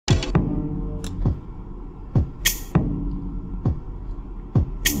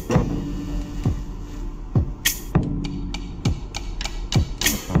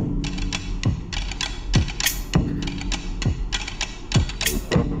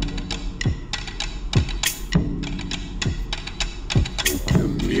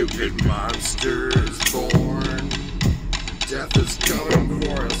monster is born. Death is coming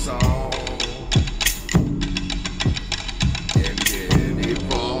for us all. And it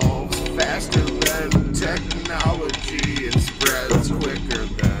evolves faster than technology. It spreads quicker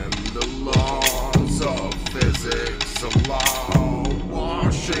than the laws of physics allow.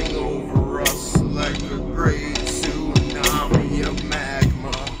 Washing over us like a great tsunami of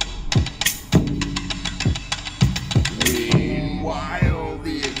magma. Meanwhile,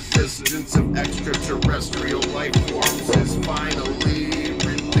 the existence of extraterrestrial life forms is finally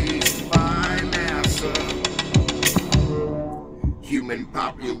released by NASA. Human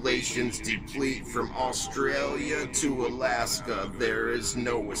populations deplete from Australia to Alaska. There is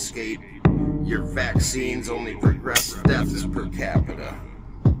no escape. Your vaccines only progress deaths per capita.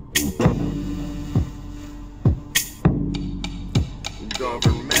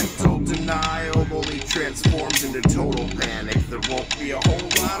 Governmental denial only transforms into total panic. There won't be a whole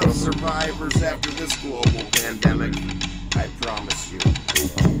lot of survivors after this global pandemic, I promise you.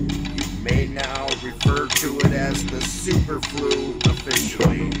 You may now refer to it as the super flu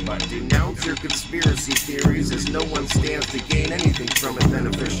officially, but denounce your conspiracy theories as no one stands to gain anything from it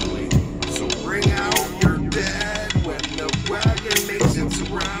beneficially. So bring out your dead when the wagon makes its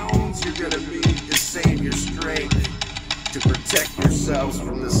rounds. You're gonna need to save your strength to protect yourselves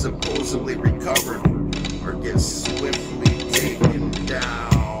from the supposedly recovered or get swiftly taken down.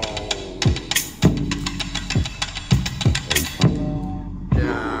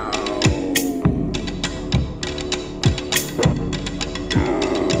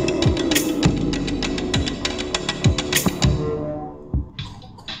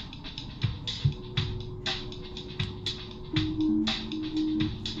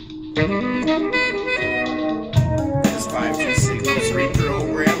 As 5G signals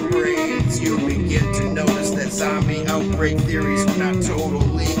reprogram brains, you begin to notice that zombie outbreak theories are not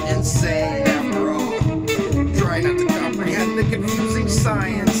totally insane after all. Try not to comprehend the confusing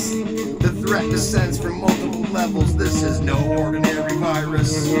science. The threat descends from multiple levels. This is no ordinary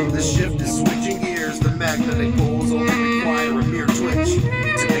virus. The shift is switching gears. The magnetic poles only require a mere twitch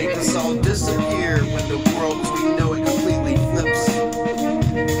to make us all disappear when the world as we know it completely flips.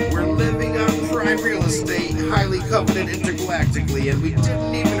 We're living on prime real estate, highly coveted intergalactically, and we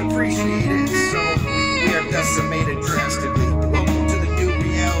didn't even appreciate it, so we are decimated drastically. Welcome to the new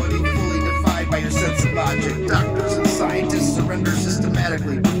reality, fully defied by your sense of logic. Doctors and scientists surrender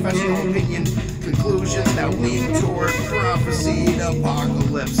systematically. Professional opinion, conclusions now lead toward prophesied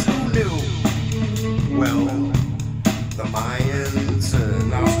apocalypse. Who knew? Well, the Mayans and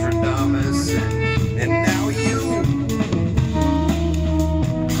Nostradamus and now you.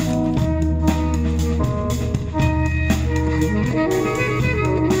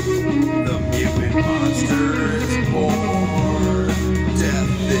 The mutant monster is born.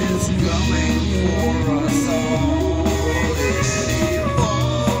 Death is coming for us all. It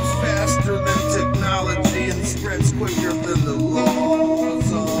evolves faster than technology and spreads quicker than the laws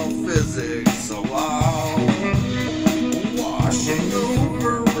of physics allow. Washing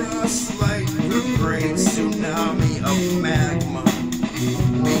over us like the great tsunami of magma.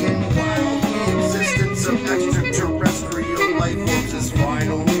 Meanwhile, the existence of extraterrestrial life forms is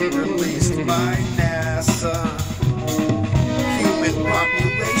finally released by NASA. Human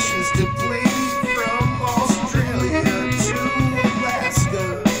populations deplete from Australia to Alaska.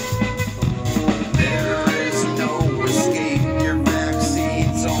 There is no escape. Your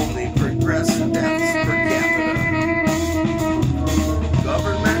vaccines only progress deaths per capita.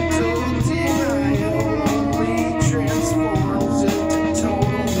 Governmental denial only transforms into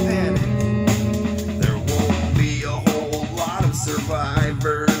total panic. There won't be a whole lot of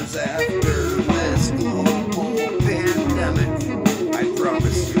survivors after this global pandemic, I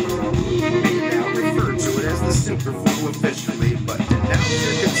promise you. You may now refer to it as the super flu officially, but denounce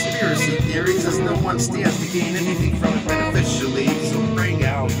your conspiracy theories as no one stands to gain anything from it beneficially. So bring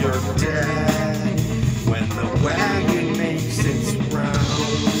out your dead when the wagon makes its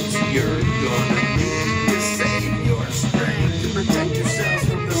rounds. You're gonna need to save your strength to protect yourselves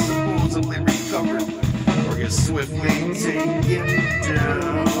from the supposedly recovered or get swiftly taken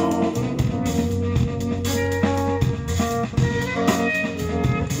down.